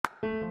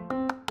We're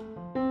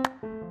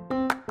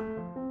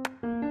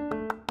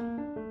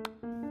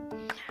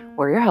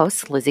your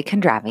hosts, Lizzie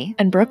Kondravi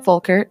and Brooke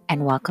Volkert,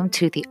 and welcome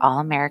to the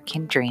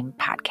All-American Dream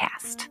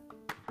podcast.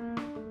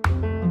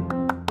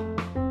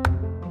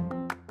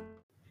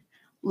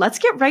 Let's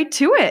get right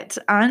to it.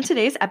 On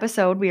today's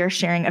episode, we are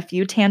sharing a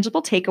few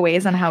tangible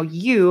takeaways on how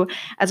you,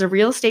 as a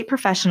real estate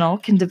professional,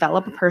 can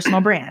develop a personal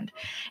brand.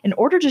 In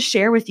order to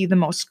share with you the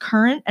most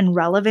current and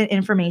relevant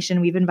information,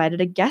 we've invited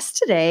a guest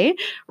today,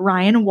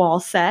 Ryan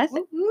Walseth,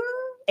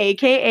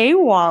 aka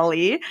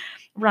Wally.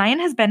 Ryan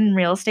has been in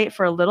real estate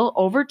for a little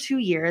over 2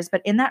 years,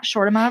 but in that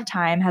short amount of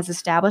time has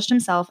established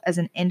himself as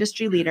an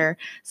industry leader,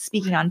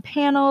 speaking on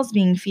panels,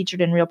 being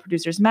featured in Real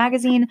Producers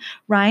Magazine.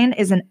 Ryan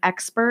is an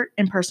expert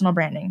in personal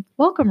branding.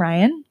 Welcome,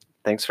 Ryan.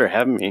 Thanks for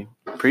having me.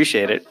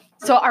 Appreciate it.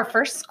 So our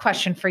first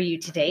question for you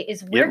today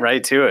is Get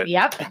right to it.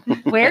 Yep.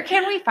 Where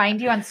can we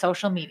find you on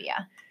social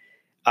media?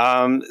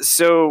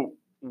 So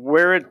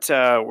where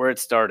it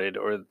started,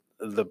 or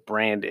the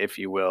brand, if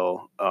you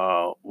will,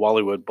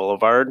 Wallywood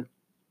Boulevard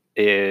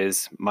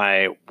is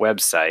my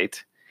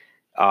website.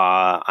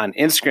 On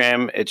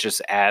Instagram, it's just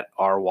at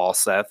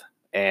 @rwalseth,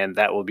 and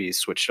that will be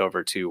switched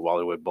over to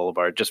Wallywood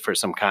Boulevard just for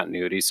some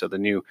continuity. So the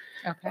new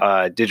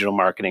digital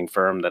marketing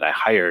firm that I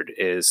hired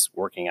is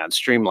working on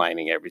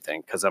streamlining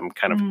everything, because I'm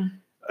kind of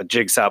a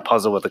jigsaw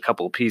puzzle with a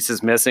couple of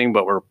pieces missing,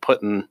 but we're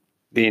putting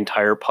the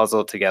entire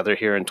puzzle together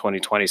here in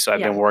 2020. So I've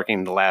been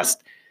working the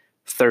last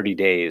 30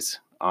 days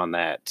on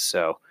that.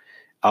 So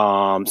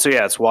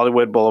it's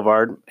Wallywood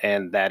Boulevard,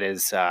 and that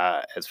is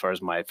as far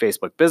as my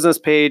Facebook business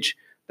page.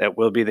 That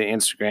will be the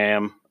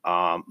Instagram.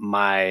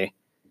 My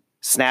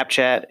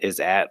Snapchat is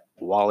at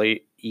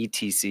Wally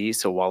ETC,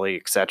 so Wally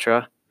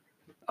etc.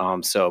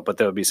 But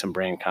there will be some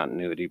brand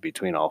continuity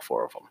between all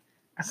four of them.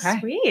 Okay.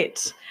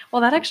 Sweet.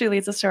 Well, that actually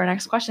leads us to our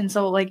next question.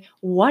 So,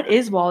 what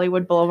is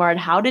Wallywood Boulevard?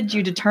 How did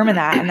you determine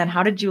that? And then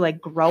how did you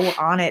grow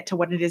on it to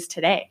what it is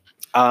today?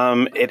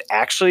 It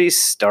actually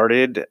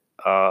started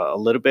a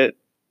little bit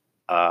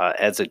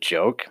as a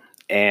joke.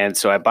 And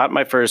so I bought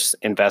my first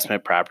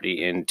investment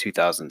property in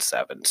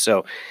 2007.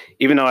 So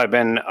even though I've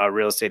been a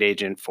real estate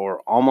agent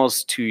for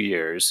almost 2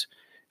 years,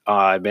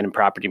 I've been in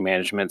property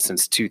management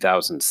since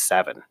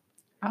 2007.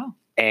 Oh.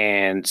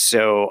 And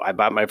so I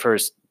bought my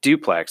first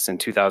duplex in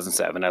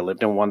 2007. I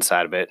lived in one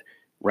side of it,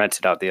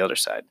 rented out the other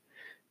side.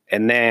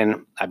 And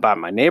then I bought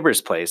my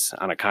neighbor's place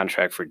on a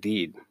contract for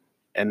deed.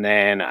 And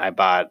then I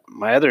bought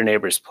my other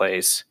neighbor's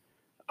place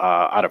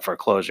out of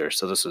foreclosure.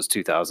 So this was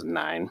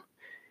 2009.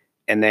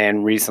 And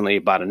then recently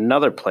bought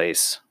another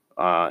place.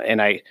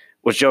 And I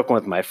was joking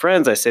with my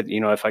friends. I said,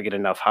 if I get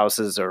enough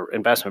houses or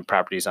investment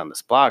properties on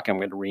this block, I'm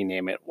going to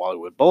rename it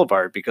Wallywood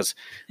Boulevard, because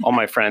all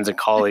my friends and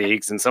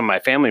colleagues and some of my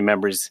family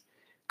members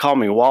call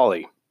me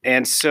Wally.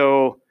 And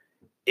so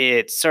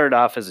it started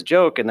off as a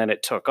joke, and then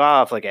it took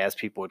off. As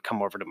people would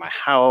come over to my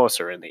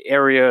house or in the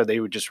area, they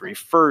would just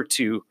refer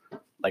to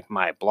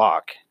my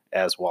block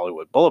as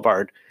Wallywood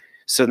Boulevard.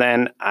 So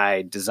then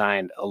I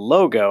designed a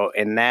logo,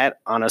 and that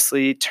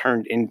honestly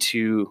turned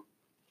into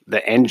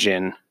the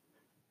engine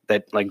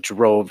that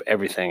drove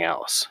everything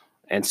else.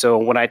 And so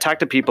when I talk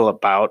to people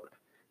about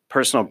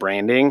personal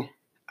branding,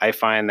 I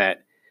find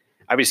that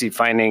obviously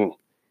finding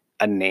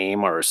a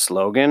name or a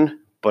slogan,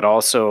 but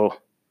also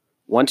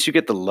once you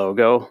get the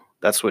logo,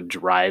 that's what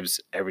drives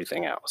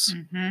everything else.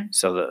 Mm-hmm.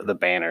 So the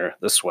banner,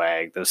 the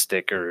swag, the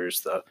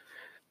stickers, the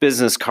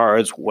business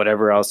cards,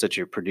 whatever else that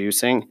you're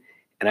producing.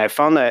 And I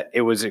found that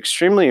it was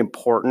extremely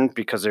important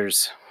because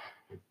there's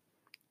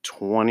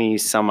 20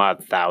 some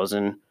odd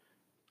thousand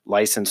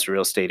licensed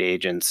real estate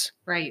agents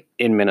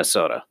in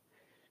Minnesota.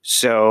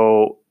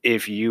 So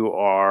if you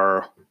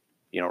are,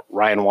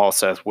 Ryan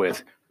Walseth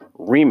with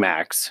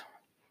Remax,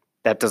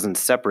 that doesn't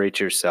separate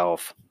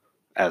yourself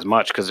as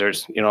much, because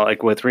there's,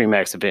 with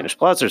Remax Advantage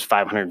Plus, there's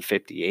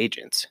 550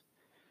 agents.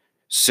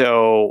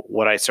 So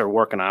what I started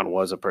working on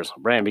was a personal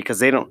brand,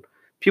 because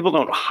people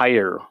don't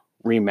hire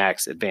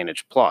Remax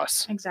Advantage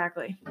Plus.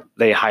 Exactly.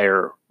 They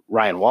hire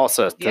Ryan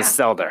Walseth to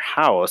sell their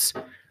house.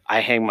 I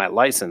hang my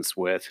license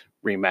with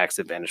Remax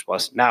Advantage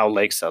Plus, now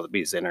Lake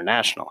Sotheby's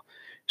International.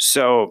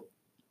 So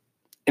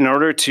in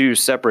order to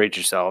separate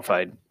yourself,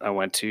 I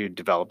went to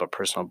develop a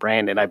personal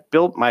brand, and I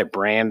built my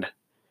brand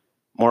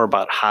more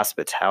about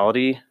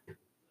hospitality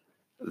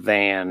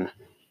than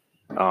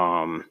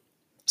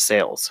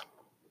sales.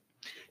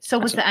 So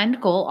was the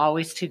end goal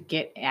always to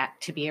get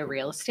to be a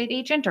real estate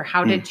agent, or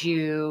how did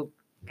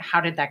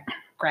that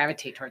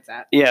gravitate towards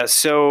that? Yeah.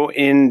 So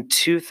in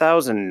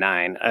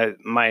 2009,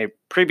 my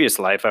previous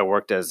life, I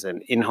worked as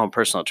an in-home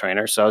personal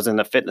trainer. So I was in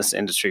the fitness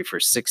industry for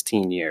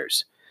 16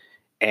 years.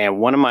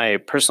 And one of my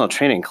personal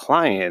training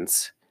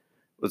clients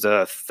was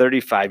a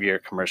 35-year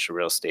commercial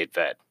real estate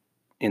vet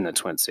in the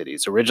Twin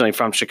Cities, originally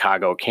from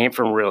Chicago, came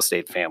from a real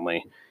estate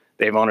family.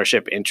 They have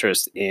ownership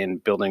interest in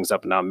buildings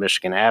up and down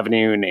Michigan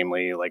Avenue,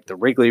 namely the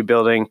Wrigley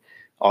Building,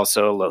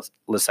 also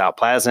LaSalle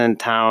Plaza in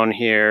town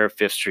here,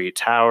 Fifth Street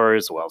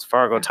Towers, Wells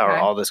Fargo Tower,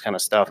 all this kind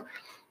of stuff.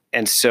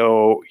 And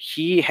so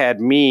he had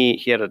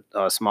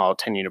a small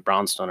 10-unit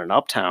brownstone in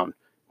Uptown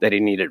that he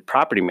needed a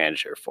property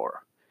manager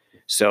for.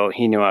 So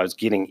he knew I was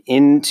getting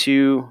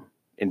into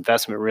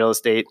investment real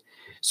estate.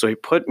 So he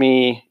put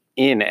me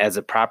in as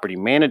a property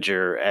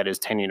manager at his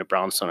 10-unit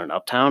brownstone in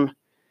Uptown.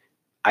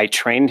 I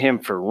trained him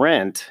for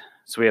rent.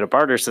 So we had a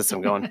barter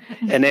system going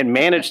and then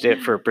managed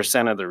it for a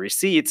percent of the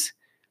receipts.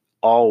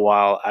 All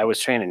while I was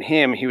training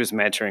him, he was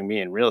mentoring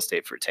me in real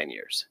estate for 10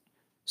 years.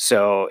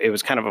 So it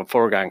was kind of a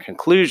foregone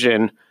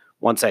conclusion.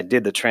 Once I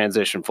did the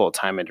transition full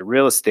time into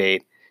real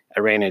estate, I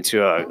ran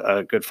into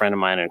a good friend of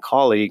mine and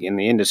colleague in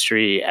the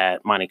industry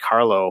at Monte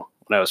Carlo.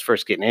 When I was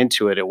first getting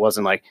into it, it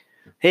wasn't like,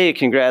 hey,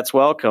 congrats,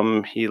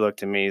 welcome. He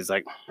looked at me, he's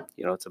like,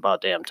 it's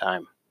about damn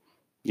time.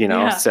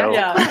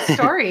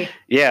 Story.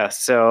 Yeah.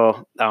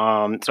 So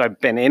I've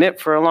been in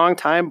it for a long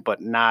time,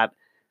 but not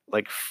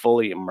like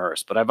fully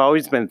immersed. But I've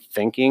always been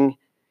thinking,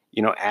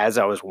 as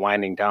I was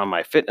winding down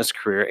my fitness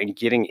career and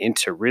getting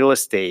into real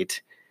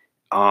estate,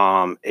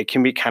 it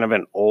can be kind of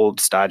an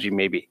old, stodgy,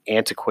 maybe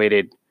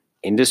antiquated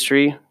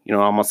industry,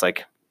 almost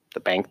like the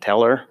bank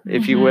teller,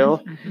 if you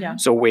will. Yeah.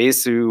 So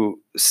ways to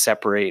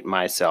separate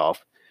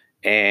myself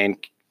and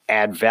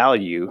add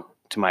value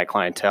to my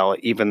clientele,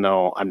 even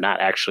though I'm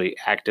not actually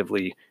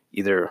actively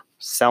either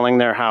selling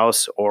their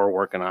house or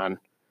working on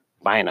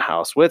buying a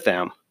house with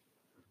them,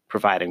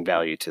 providing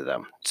value to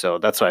them. So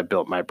that's what I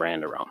built my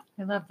brand around.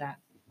 I love that.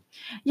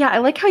 Yeah, I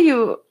like how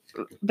you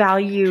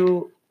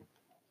value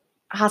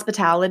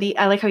hospitality.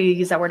 I like how you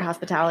use that word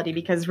hospitality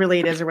because really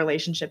it is a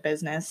relationship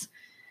business.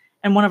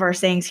 And one of our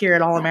sayings here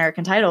at All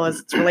American Title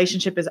is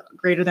relationship is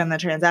greater than the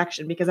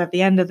transaction, because at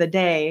the end of the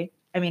day,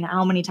 I mean,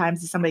 how many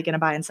times is somebody going to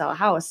buy and sell a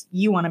house?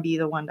 You want to be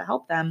the one to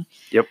help them.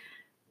 Yep.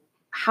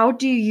 How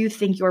do you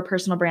think your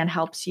personal brand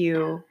helps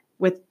you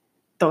with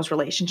those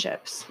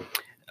relationships?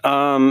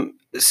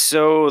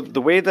 So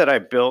the way that I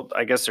built,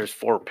 I guess there's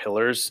 4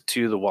 pillars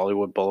to the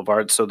Wallywood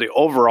Boulevard. So the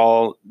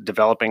overall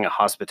developing a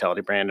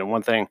hospitality brand, and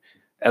one thing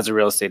as a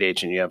real estate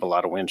agent, you have a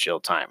lot of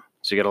windshield time.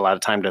 So you get a lot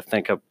of time to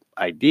think of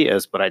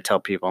ideas, but I tell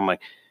people, I'm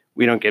like,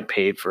 we don't get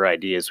paid for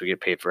ideas. We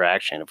get paid for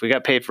action. If we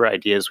got paid for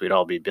ideas, we'd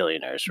all be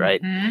billionaires, right?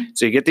 Mm-hmm.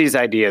 So you get these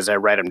ideas, I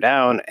write them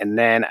down, and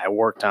then I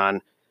worked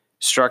on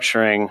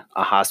structuring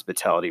a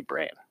hospitality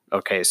brand.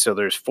 Okay, so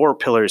there's 4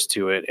 pillars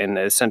to it, and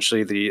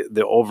essentially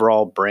the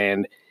overall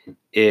brand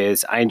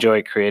is I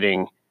enjoy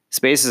creating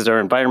spaces or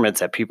environments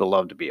that people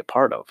love to be a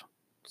part of.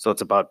 So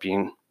it's about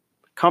being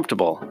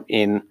comfortable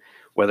in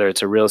whether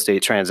it's a real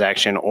estate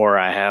transaction or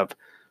I have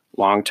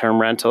long-term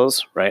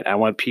rentals, right? I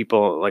want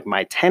people, like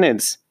my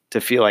tenants,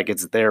 to feel like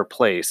it's their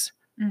place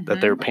that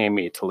they're paying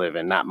me to live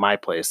in, not my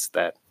place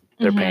that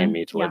they're paying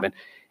me to live in.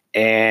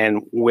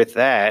 And with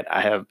that,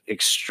 I have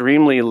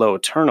extremely low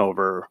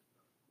turnover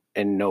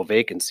and no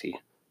vacancy.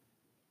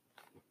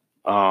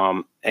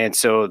 And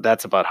so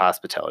that's about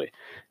hospitality.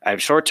 I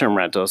have short-term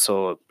rentals,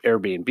 so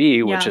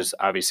Airbnb, which is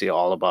obviously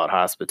all about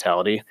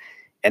hospitality.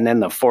 And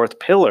then the 4th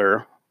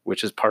pillar,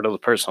 which is part of the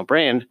personal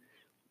brand,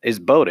 is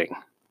boating.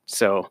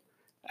 So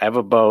I have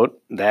a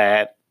boat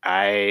that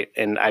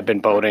I've been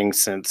boating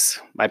since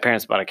my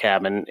parents bought a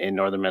cabin in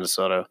northern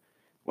Minnesota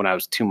when I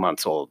was 2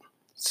 months old.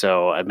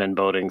 So I've been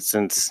boating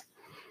since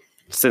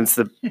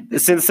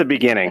the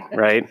beginning,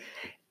 right?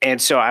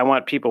 And so I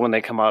want people, when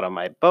they come out on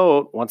my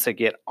boat, once they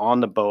get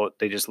on the boat,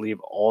 they just leave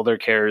all their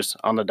cares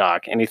on the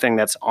dock. Anything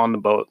that's on the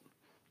boat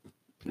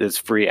is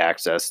free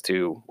access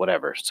to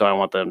whatever. So I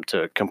want them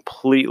to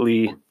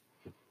completely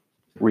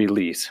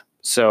release.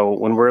 So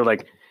when we're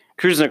like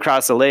cruising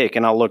across the lake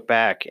and I'll look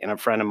back and a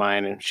friend of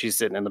mine, and she's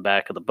sitting in the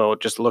back of the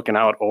boat, just looking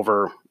out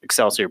over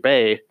Excelsior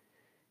Bay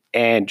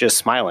and just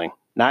smiling,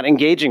 not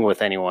engaging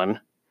with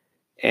anyone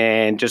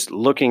and just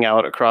looking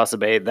out across the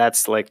bay.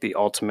 That's like the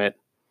ultimate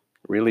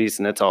release.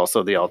 And it's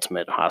also the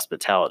ultimate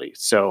hospitality.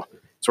 So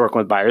it's working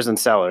with buyers and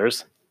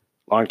sellers,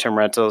 long-term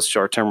rentals,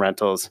 short-term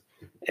rentals,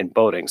 and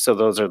boating. So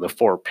those are the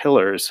 4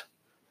 pillars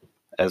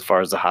as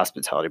far as the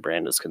hospitality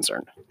brand is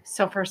concerned.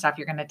 So first off,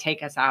 you're going to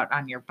take us out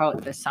on your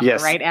boat this summer,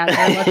 right? As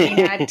we're looking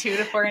at 2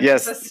 to 4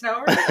 inches of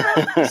snow.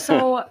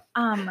 So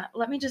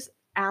let me just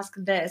ask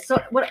this.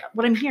 So what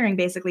I'm hearing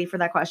basically for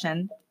that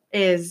question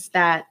is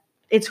that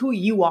it's who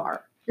you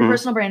are. Your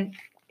personal brand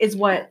is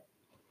what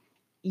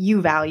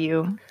you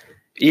value.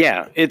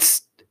 Yeah,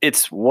 it's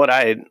what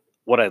I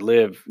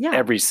live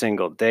every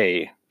single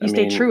day. You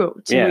stay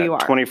true to who you are.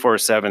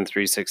 24/7,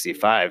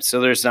 365. So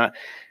there's not.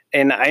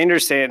 And I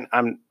understand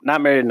I'm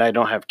not married and I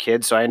don't have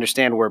kids, so I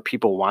understand where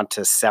people want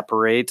to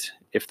separate,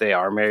 if they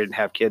are married and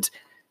have kids,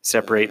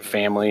 separate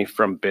family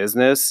from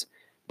business.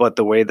 But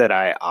the way that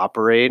I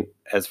operate,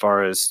 as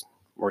far as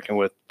working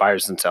with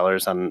buyers and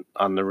sellers on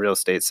the real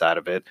estate side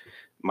of it,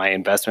 my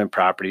investment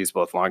properties,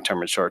 both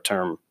long-term and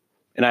short-term,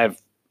 and I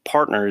have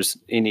partners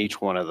in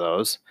each one of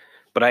those.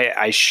 But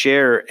I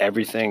share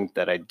everything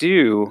that I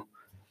do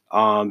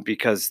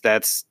because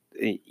that's,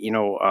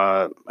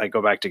 I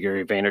go back to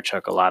Gary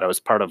Vaynerchuk a lot. I was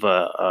part of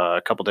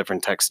a couple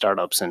different tech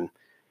startups in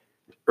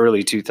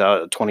early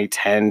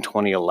 2010,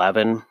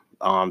 2011.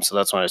 So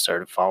that's when I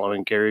started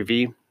following Gary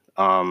V.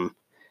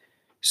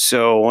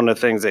 So one of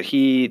the things that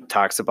he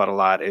talks about a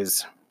lot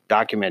is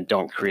document,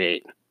 don't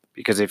create.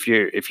 Because if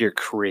you're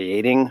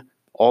creating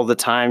all the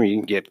time, you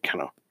can get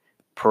kind of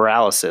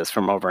paralysis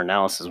from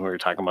overanalysis when we were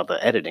talking about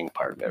the editing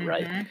part of it,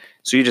 right?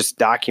 So you just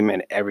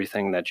document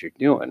everything that you're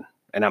doing.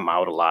 And I'm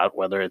out a lot,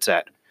 whether it's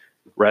at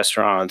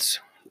restaurants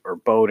or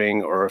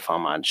boating, or if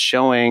I'm on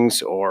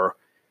showings, or,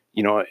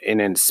 you know, an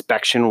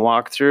inspection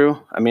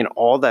walkthrough. I mean,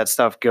 all that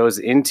stuff goes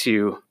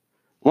into,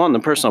 one, the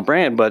personal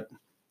brand, but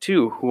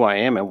two, who I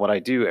am and what I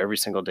do every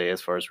single day as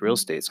far as real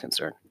estate is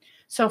concerned.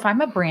 So if I'm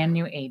a brand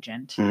new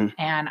agent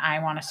and I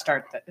want to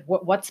start,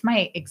 what's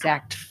my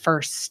exact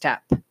first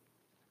step?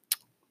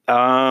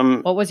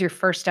 What was your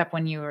first step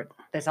when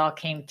this all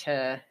came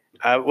to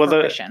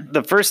fruition?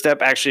 The first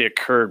step actually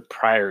occurred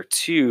prior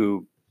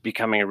to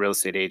becoming a real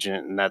estate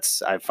agent, and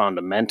that's I found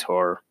a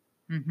mentor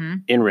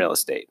in real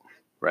estate,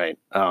 right?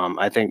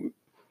 I think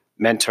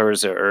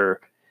mentors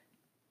are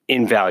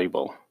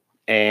invaluable.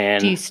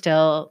 And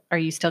are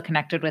you still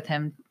connected with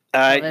him?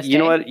 You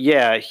know what?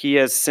 Yeah, he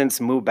has since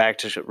moved back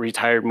to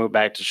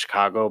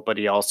Chicago, but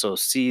he also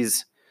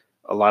sees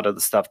a lot of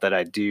the stuff that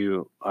I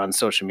do on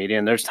social media.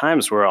 And there's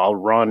times where I'll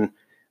run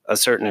a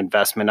certain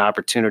investment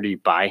opportunity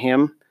by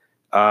him,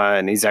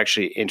 and he's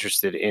actually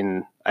interested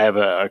in. I have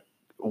a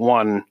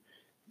one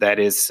that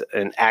is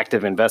an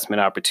active investment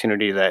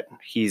opportunity that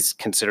he's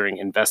considering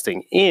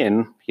investing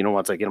in, you know,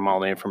 once I get him all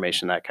the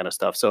information, that kind of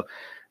stuff. So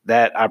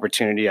that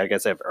opportunity, I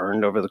guess I've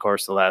earned over the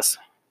course of the last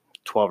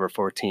 12 or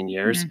 14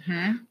 years.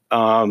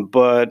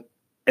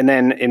 And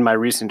then in my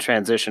recent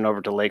transition over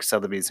to Lake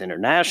Sotheby's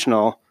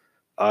International,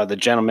 the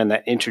gentleman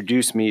that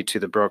introduced me to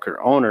the broker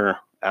owner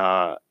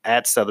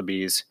at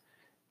Sotheby's,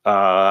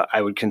 I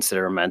would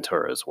consider a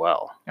mentor as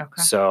well.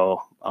 Okay.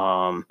 So,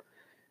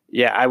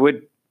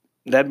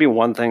 that'd be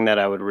one thing that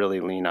I would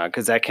really lean on,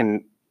 because that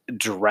can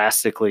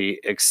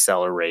drastically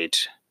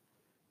accelerate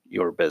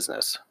your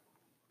business,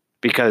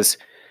 because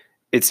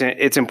it's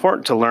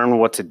important to learn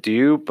what to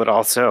do, but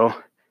also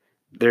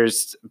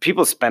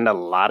people spend a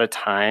lot of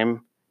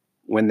time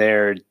when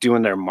they're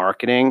doing their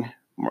marketing,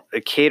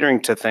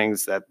 catering to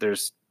things that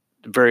there's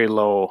very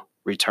low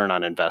return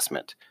on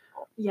investment.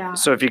 Yeah.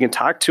 So if you can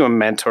talk to a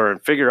mentor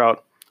and figure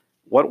out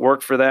what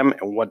worked for them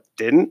and what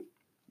didn't,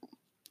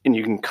 and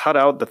you can cut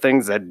out the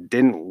things that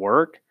didn't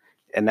work,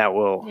 and that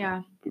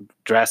will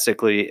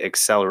drastically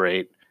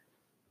accelerate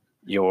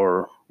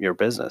your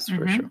business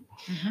for sure.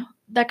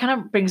 That kind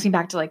of brings me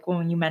back to like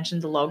when you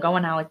mentioned the logo,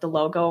 and how like the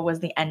logo was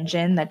the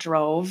engine that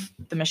drove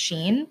the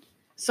machine.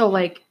 So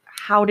like,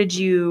 how did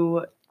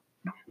you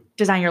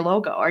design your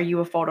logo? Are you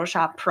a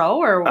Photoshop pro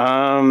or?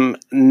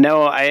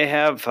 No, I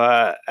have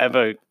a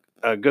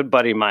good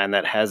buddy of mine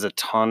that has a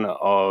ton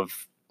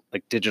of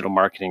like digital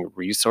marketing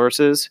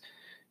resources.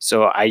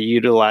 So I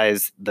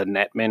utilize the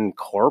Netman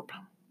Corp,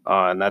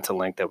 and that's a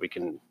link that we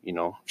can, you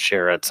know,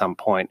 share at some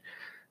point.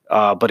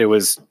 But it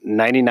was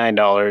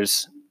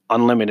 $99,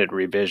 unlimited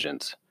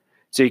revisions.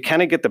 So you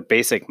kind of get the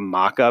basic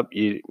mock-up.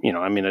 You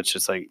know, I mean, it's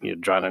just like you're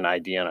drawing an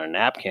idea on a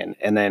napkin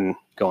and then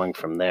going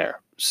from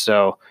there.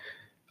 So,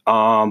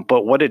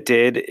 but what it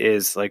did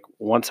is like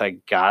once I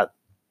got,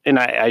 and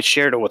I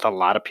shared it with a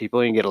lot of people,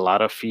 and you get a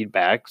lot of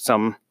feedback.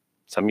 Some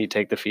you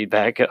take the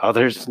feedback,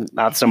 others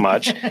not so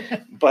much.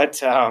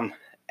 But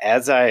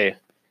as I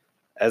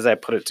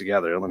put it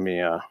together, let me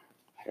here,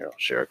 I'll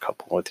share a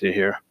couple with you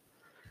here.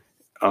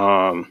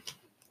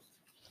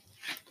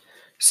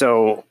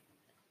 So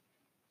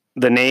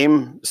the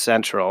name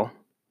Central,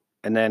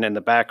 and then in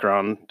the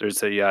background there's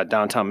the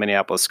downtown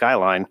Minneapolis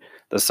skyline.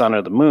 The sun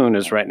or the moon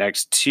is right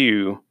next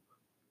to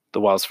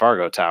the Wells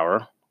Fargo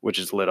Tower, which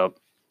is lit up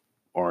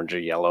orange or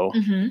yellow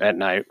at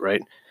night,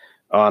 right?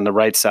 On the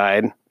right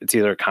side, it's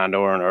either a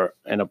condo or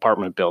an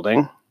apartment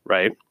building,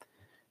 right?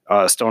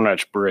 Stone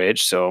Arch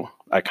Bridge, so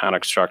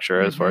iconic structure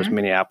as far as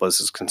Minneapolis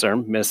is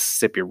concerned.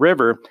 Mississippi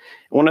River.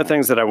 One of the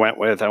things that I went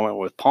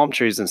with palm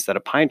trees instead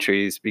of pine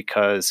trees,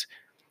 because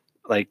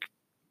like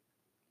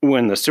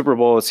when the Super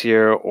Bowl is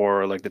here,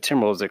 or like the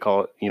Timberwolves, they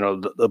call it, you know,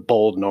 the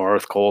bold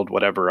north, cold,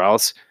 whatever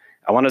else.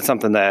 I wanted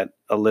something that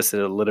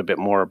elicited a little bit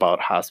more about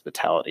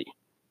hospitality.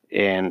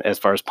 And as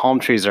far as palm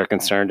trees are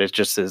concerned, it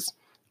just is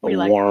a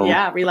warm,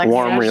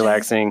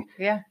 relaxing,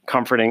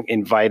 comforting,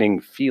 inviting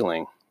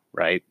feeling,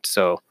 right?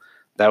 So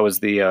that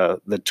was the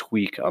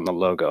tweak on the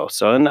logo.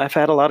 So, and I've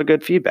had a lot of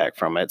good feedback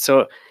from it.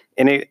 So,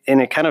 and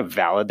it kind of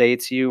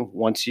validates you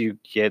once you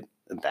get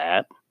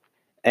that.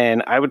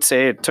 And I would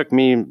say it took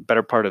me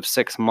better part of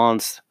 6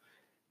 months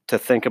to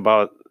think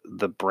about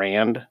the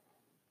brand,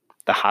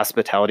 the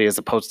hospitality as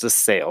opposed to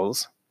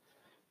sales,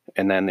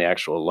 and then the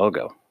actual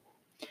logo.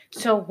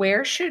 So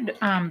where should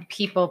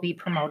people be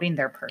promoting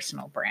their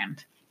personal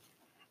brand?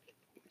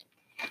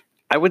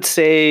 I would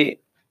say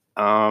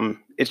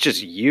it's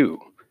just you.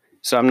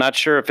 So I'm not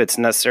sure if it's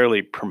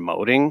necessarily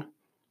promoting,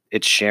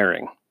 it's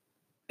sharing.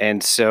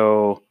 And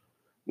so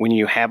when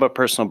you have a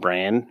personal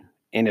brand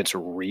and it's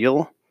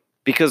real,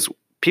 because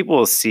people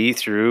will see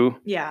through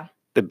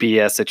the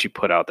BS that you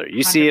put out there.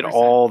 You 100%. See it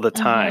all the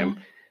time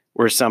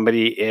where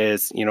somebody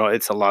is, you know,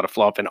 it's a lot of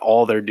fluff and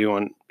all they're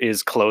doing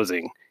is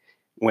closing.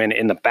 When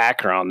in the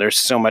background, there's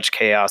so much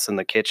chaos in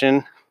the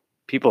kitchen.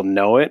 People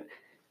know it,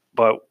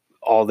 but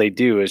all they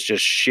do is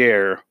just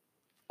share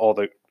all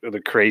the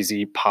the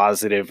crazy,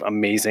 positive,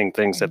 amazing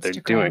things that they're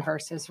doing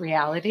versus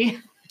reality.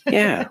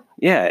 Yeah,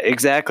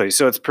 exactly.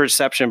 So it's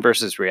perception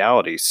versus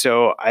reality.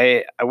 So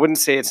I wouldn't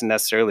say it's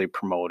necessarily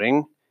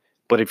promoting,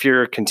 but if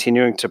you're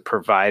continuing to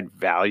provide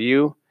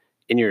value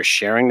and you're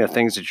sharing the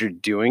things that you're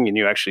doing and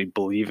you actually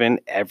believe in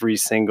every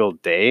single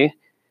day,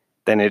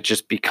 then it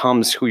just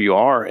becomes who you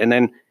are. And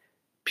then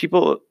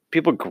people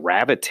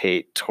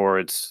gravitate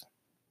towards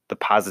the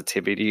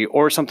positivity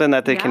or something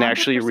that they can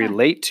actually 100%.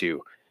 relate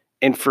to.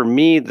 And for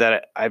me,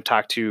 that I've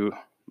talked to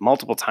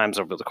multiple times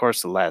over the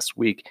course of the last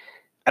week,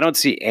 I don't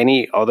see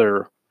any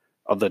other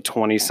of the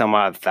 20 some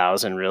odd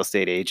thousand real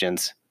estate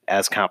agents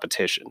as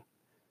competition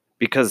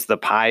because the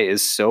pie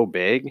is so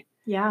big.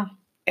 Yeah.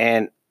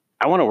 And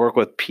I want to work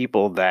with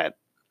people that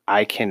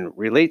I can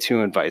relate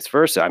to and vice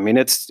versa. I mean,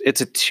 it's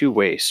a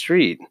two-way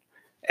street.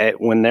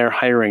 When they're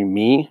hiring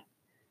me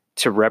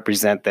to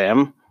represent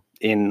them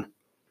in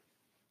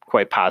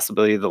quite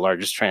possibly the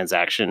largest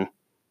transaction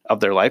of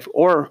their life,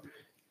 or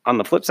on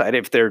the flip side,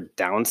 if they're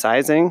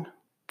downsizing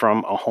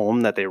from a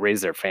home that they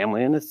raise their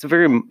family in, it's a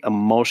very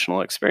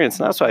emotional experience.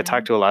 And that's why I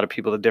talk to a lot of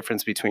people, the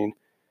difference between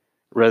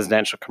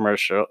residential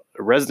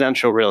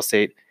real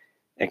estate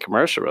and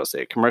commercial real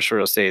estate. Commercial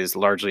real estate is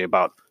largely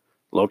about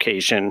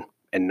location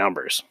and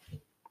numbers.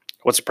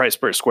 What's the price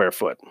per square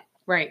foot?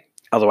 Right.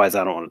 Otherwise,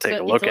 I don't want to take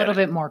a look at it. It's a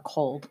little bit more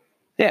cold.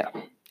 Yeah.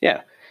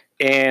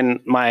 And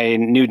my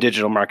new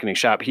digital marketing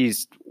shop,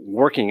 he's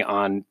working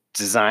on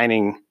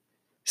designing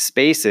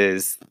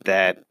spaces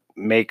that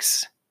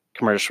makes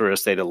commercial real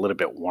estate a little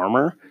bit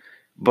warmer.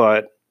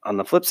 But on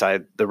the flip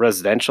side, the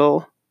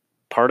residential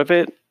part of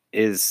it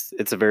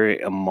it's a very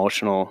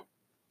emotional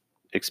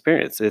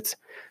experience.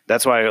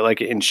 That's why,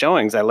 like in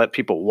showings, I let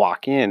people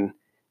walk in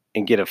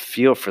and get a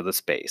feel for the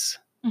space.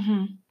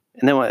 Mm-hmm.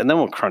 And then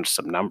we'll crunch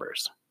some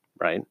numbers,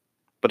 right?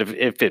 But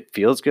if it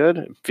feels good,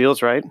 it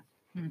feels right,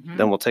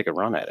 then we'll take a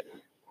run at it.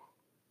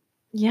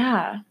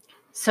 Yeah.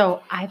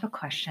 So I have a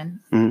question.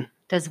 Mm-hmm.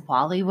 Does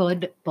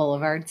Wallywood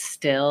Boulevard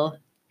still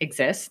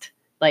exist?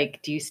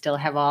 Like, do you still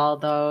have all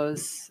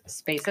those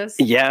spaces?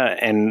 Yeah,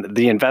 and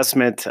the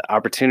investment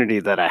opportunity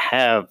that I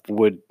have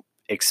would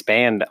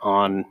expand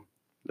on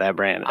that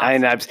brand.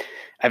 Awesome. And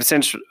I've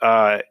since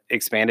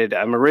expanded.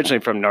 I'm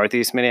originally from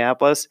Northeast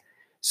Minneapolis,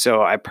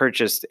 so I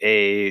purchased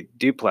a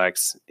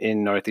duplex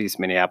in Northeast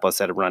Minneapolis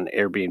that run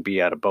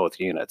Airbnb out of both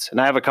units. And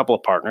I have a couple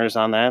of partners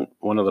on that.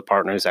 One of the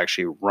partners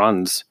actually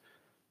runs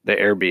the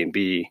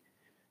Airbnb,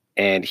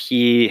 and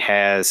he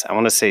has, I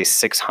want to say,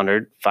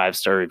 600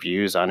 five-star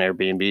reviews on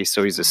Airbnb.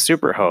 So he's a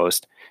super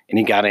host, and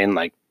he got in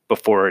like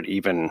before it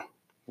even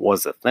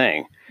was a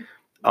thing.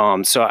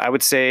 So I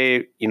would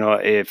say,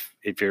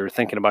 if you're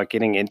thinking about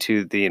getting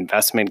into the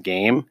investment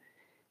game,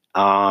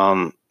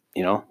 find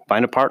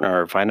a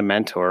partner or find a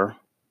mentor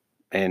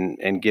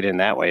and get in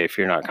that way if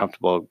you're not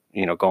comfortable,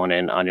 going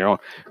in on your own,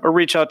 or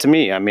reach out to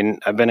me. I mean,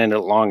 I've been in it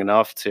long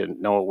enough to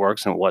know what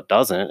works and what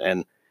doesn't,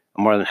 and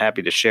I'm more than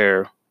happy to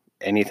share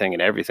anything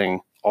and everything,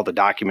 all the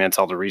documents,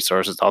 all the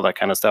resources, all that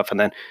kind of stuff. And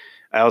then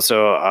I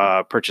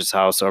also purchased a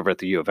house over at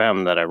the U of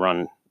M that I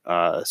run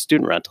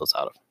student rentals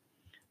out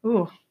of.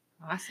 Ooh,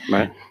 awesome.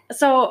 Right.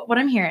 So what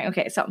I'm hearing,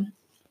 okay, so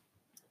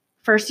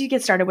first you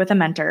get started with a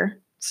mentor.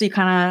 So you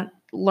kind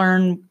of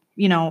learn,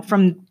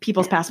 from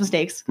people's past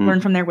mistakes,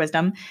 learn from their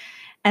wisdom.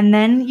 And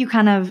then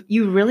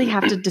you really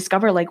have to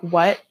discover like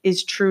what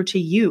is true to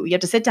you. You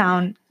have to sit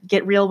down,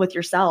 get real with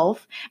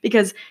yourself,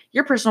 because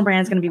your personal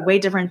brand is going to be way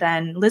different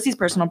than Lizzie's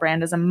personal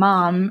brand as a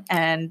mom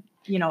and,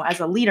 as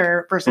a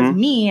leader versus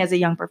me as a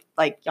young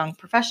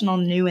professional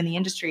new in the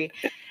industry.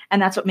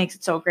 And that's what makes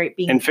it so great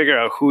and figure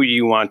out who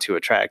you want to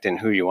attract and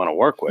who you want to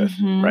work with,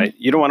 right?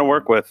 You don't want to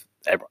work with,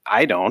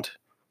 I don't.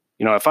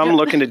 If I'm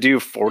looking to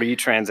do 40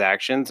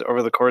 transactions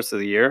over the course of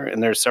the year,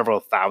 and there's several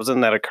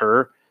thousand that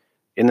occur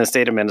in the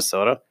state of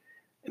Minnesota,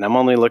 and I'm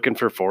only looking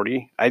for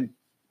 40, I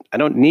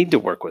don't need to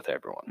work with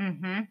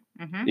everyone.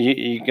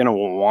 You're going to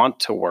want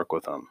to work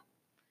with them.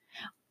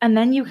 And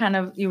then you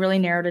really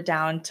narrowed it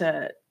down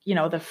to,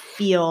 the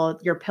feel,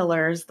 your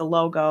pillars, the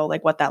logo,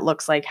 like what that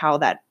looks like, how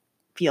that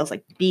feels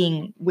like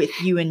being with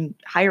you and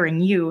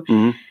hiring you.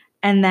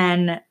 And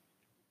then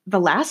the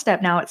last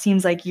step now, it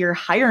seems like you're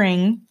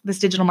hiring this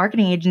digital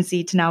marketing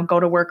agency to now go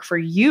to work for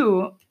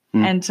you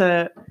and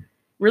to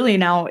really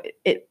now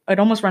it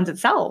almost runs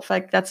itself.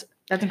 Like that's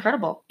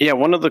incredible. Yeah.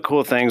 One of the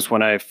cool things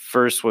when I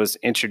first was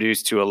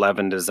introduced to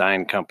 11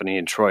 Design Company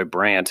and Troy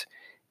Brandt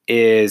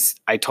is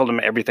I told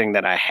him everything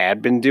that I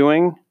had been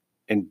doing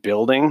and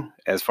building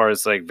as far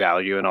as like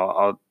value. And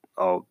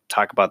I'll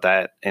talk about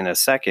that in a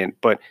second,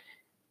 but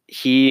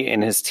he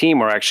and his team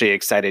were actually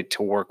excited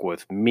to work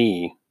with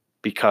me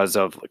because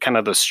of kind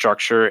of the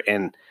structure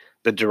and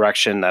the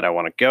direction that I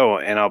want to go.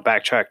 And I'll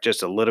backtrack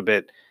just a little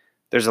bit.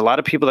 There's a lot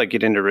of people that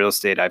get into real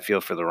estate, I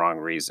feel, for the wrong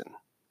reason,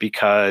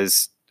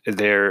 because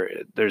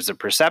there's a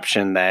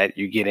perception that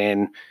you get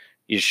in,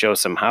 you show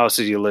some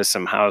houses, you list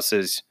some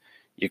houses,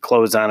 you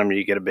close on them,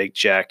 you get a big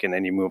check, and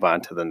then you move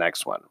on to the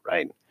next one,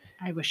 right?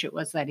 I wish it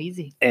was that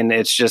easy. And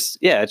it's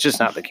just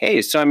not the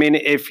case. So, I mean,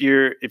 if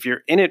you're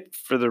in it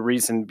for the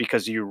reason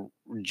because you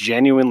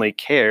genuinely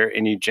care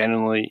and you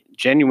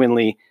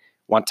genuinely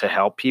want to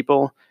help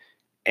people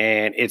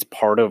and it's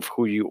part of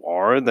who you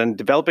are, then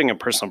developing a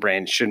personal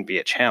brand shouldn't be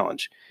a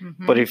challenge.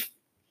 Mm-hmm. But if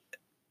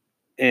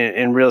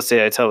in real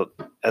estate, I tell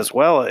as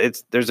well,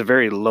 there's a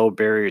very low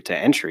barrier to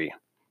entry.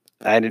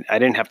 I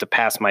didn't have to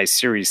pass my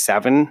Series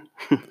 7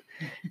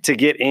 to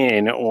get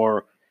in,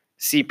 or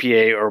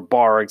CPA or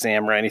bar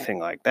exam or anything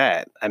like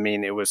that. I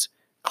mean, it was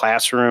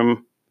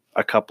classroom,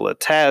 a couple of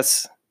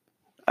tests.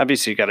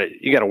 Obviously,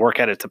 you gotta work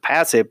at it to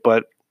pass it,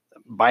 but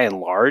by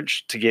and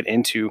large, to get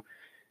into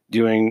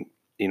doing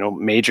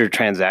major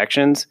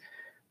transactions,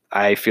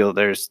 I feel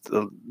there's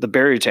the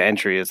barrier to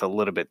entry is a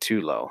little bit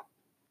too low.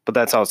 But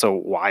that's also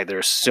why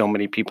there's so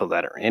many people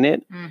that are in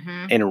it.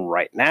 Mm-hmm. And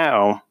right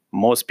now,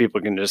 most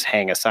people can just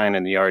hang a sign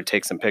in the yard,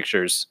 take some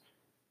pictures,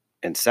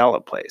 and sell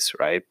a place,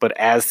 right? But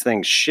as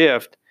things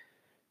shift,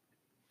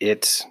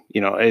 it's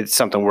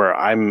something where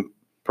I'm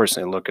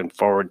personally looking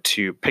forward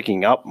to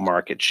picking up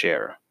market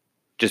share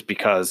just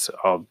because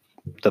of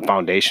the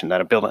foundation that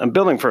I'm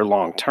building for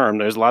long term.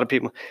 There's a lot of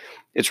people,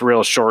 it's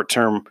real short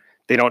term.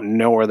 They don't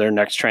know where their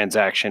next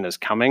transaction is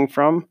coming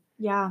from.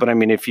 Yeah. But I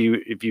mean, if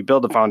you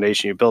build a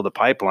foundation, you build a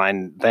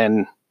pipeline,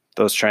 then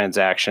those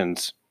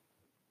transactions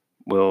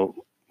will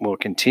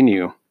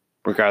continue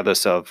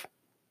regardless of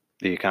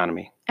the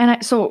economy.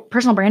 And so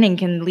personal branding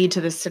can lead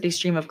to this steady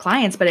stream of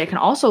clients, but it can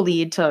also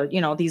lead to,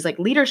 these like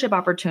leadership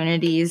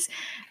opportunities,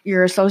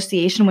 your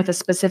association with a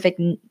specific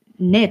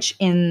niche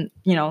in,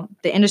 the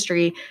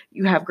industry.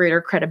 You have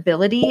greater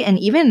credibility and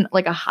even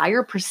like a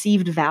higher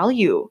perceived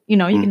value.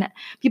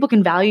 People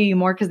can value you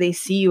more because they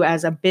see you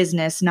as a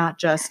business, not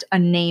just a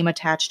name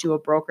attached to a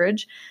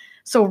brokerage.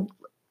 So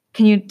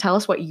can you tell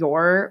us what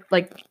your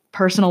like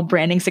personal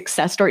branding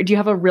success story? Do you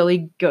have a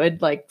really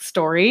good like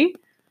story?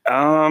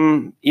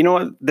 Like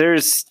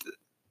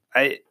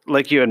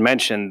you had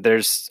mentioned,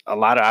 there's a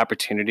lot of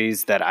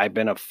opportunities that I've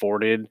been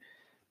afforded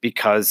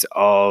because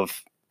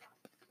of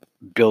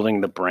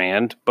building the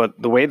brand.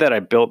 But the way that I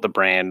built the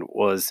brand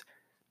was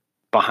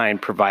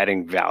behind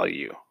providing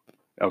value.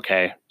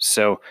 Okay.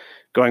 So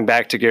going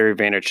back to Gary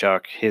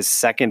Vaynerchuk, his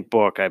second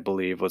book, I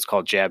believe, was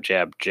called Jab,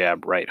 Jab,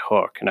 Jab, Right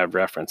Hook. And I've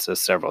referenced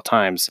this several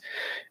times.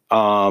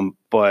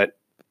 But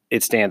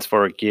it stands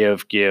for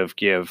give, give,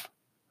 give,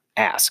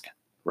 ask.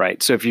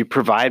 Right. So if you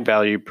provide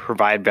value.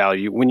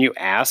 When you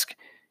ask,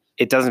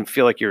 it doesn't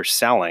feel like you're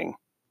selling.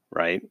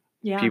 Right.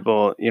 Yeah.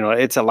 People,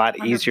 it's a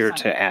lot easier 100%.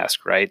 To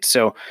ask. Right.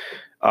 So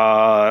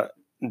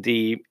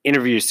the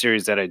interview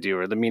series that I do,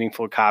 or the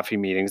meaningful coffee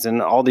meetings,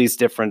 and all these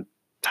different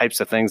types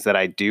of things that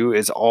I do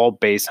is all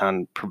based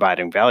on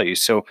providing value.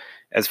 So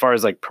as far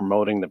as like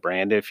promoting the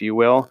brand, if you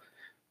will,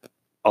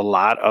 a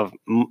lot of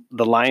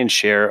the lion's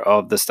share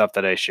of the stuff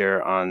that I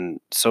share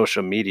on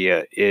social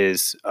media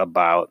is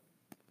about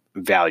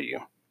value,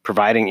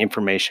 providing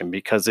information,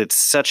 because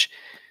it's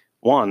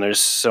there's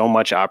so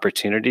much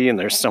opportunity and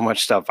there's so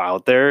much stuff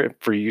out there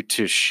for you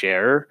to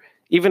share,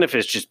 even if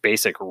it's just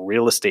basic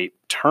real estate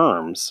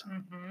terms.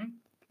 Mm-hmm.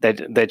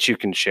 that you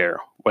can share,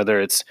 whether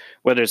it's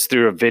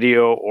through a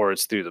video or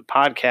it's through the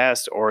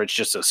podcast, or it's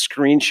just a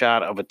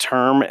screenshot of a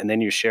term and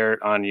then you share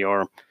it on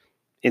your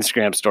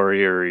Instagram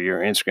story or your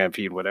Instagram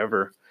feed,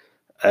 whatever.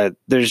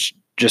 There's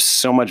just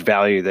so much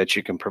value that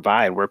you can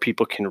provide where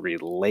people can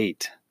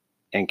relate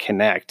and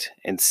connect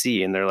and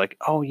see. And they're like,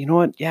 oh, you know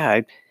what?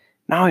 Yeah,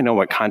 now I know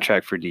what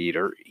contract for deed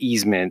or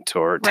easement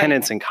or right.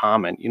 tenants in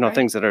common, right.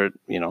 things that are,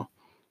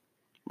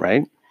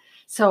 right?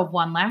 So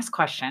one last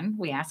question.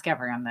 We ask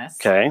everyone this.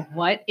 Okay.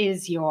 What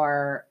is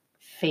your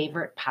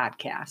favorite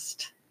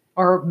podcast?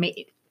 Or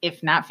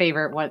if not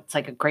favorite, what's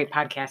like a great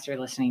podcast you're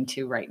listening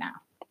to right now?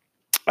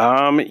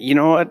 You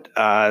know what?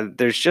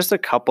 There's just a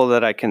couple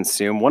that I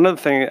consume. One of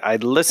the things I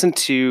listen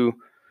to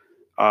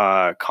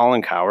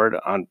Colin Cowherd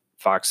on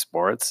Fox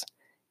Sports.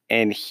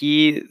 And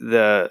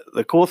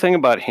the cool thing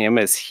about him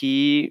is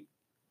he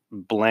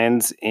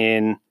blends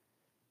in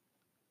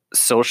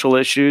social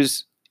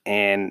issues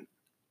and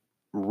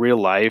real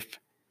life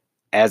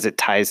as it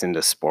ties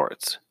into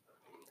sports.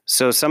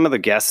 So some of the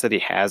guests that he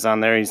has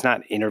on there, he's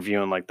not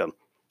interviewing like the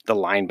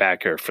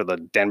linebacker for the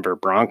Denver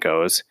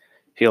Broncos.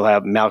 He'll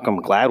have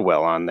Malcolm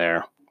Gladwell on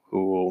there,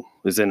 who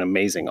is an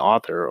amazing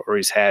author, or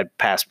he's had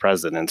past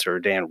presidents,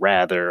 or Dan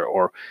Rather,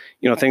 or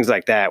things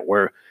like that,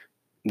 where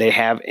they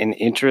have an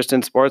interest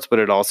in sports, but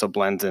it also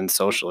blends in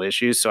social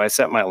issues. So I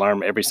set my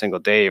alarm every single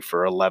day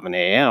for 11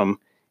 a.m.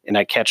 and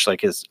I catch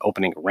like his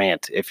opening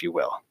rant, if you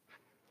will.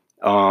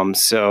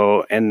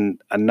 And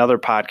another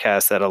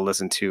podcast that I'll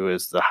listen to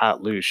is the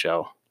Hot Lou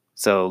Show.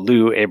 So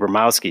Lou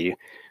Abramowski,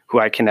 who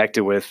I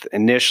connected with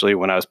initially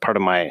when I was part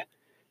of my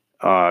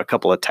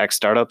couple of tech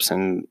startups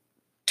in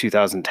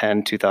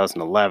 2010,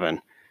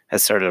 2011,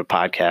 has started a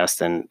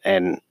podcast.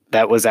 And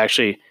that was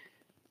actually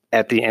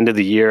at the end of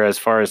the year, as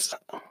far as,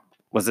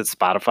 was it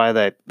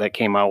Spotify that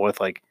came out with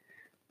like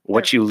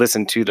what you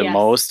listen to the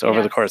most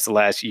over the course of the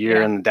last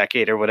year and the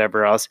decade or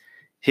whatever else?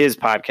 His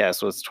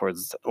podcast was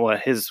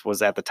his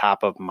was at the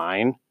top of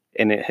mine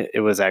And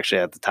it was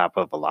actually at the top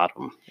of a lot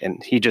of them.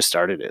 And he just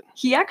started it.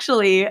 He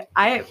actually,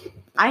 I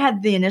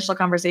had the initial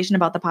conversation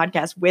about the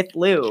podcast with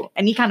Lou,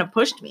 and he kind of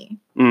pushed me.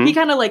 Mm-hmm. He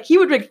kind of he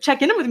would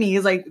check in with me.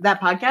 He's like,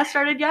 that podcast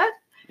started yet?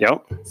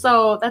 Yep.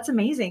 So that's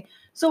amazing.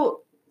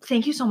 So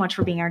thank you so much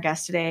for being our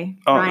guest today,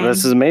 Oh, Ryan.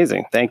 This is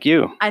amazing. Thank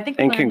you.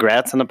 And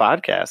congrats on the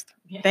podcast.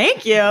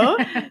 Thank you.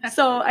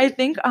 So I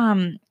think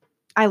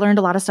I learned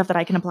a lot of stuff that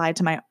I can apply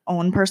to my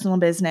own personal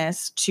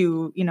business,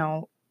 to,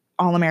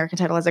 All American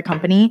Title as a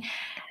company.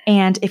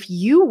 And if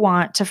you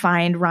want to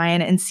find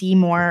Ryan and see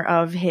more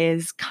of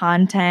his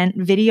content,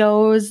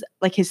 videos,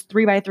 like his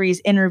 3x3s,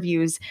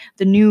 interviews,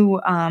 the new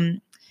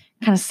kind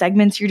of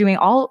segments you're doing,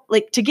 all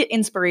to get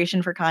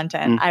inspiration for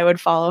content, I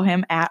would follow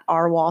him at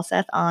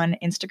rwalseth on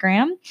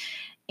Instagram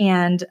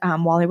and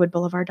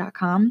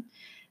WollywoodBoulevard.com.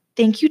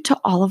 Thank you to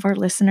all of our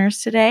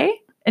listeners today.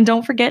 And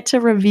don't forget to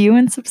review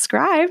and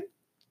subscribe.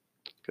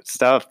 Good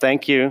stuff.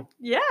 Thank you.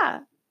 Yeah.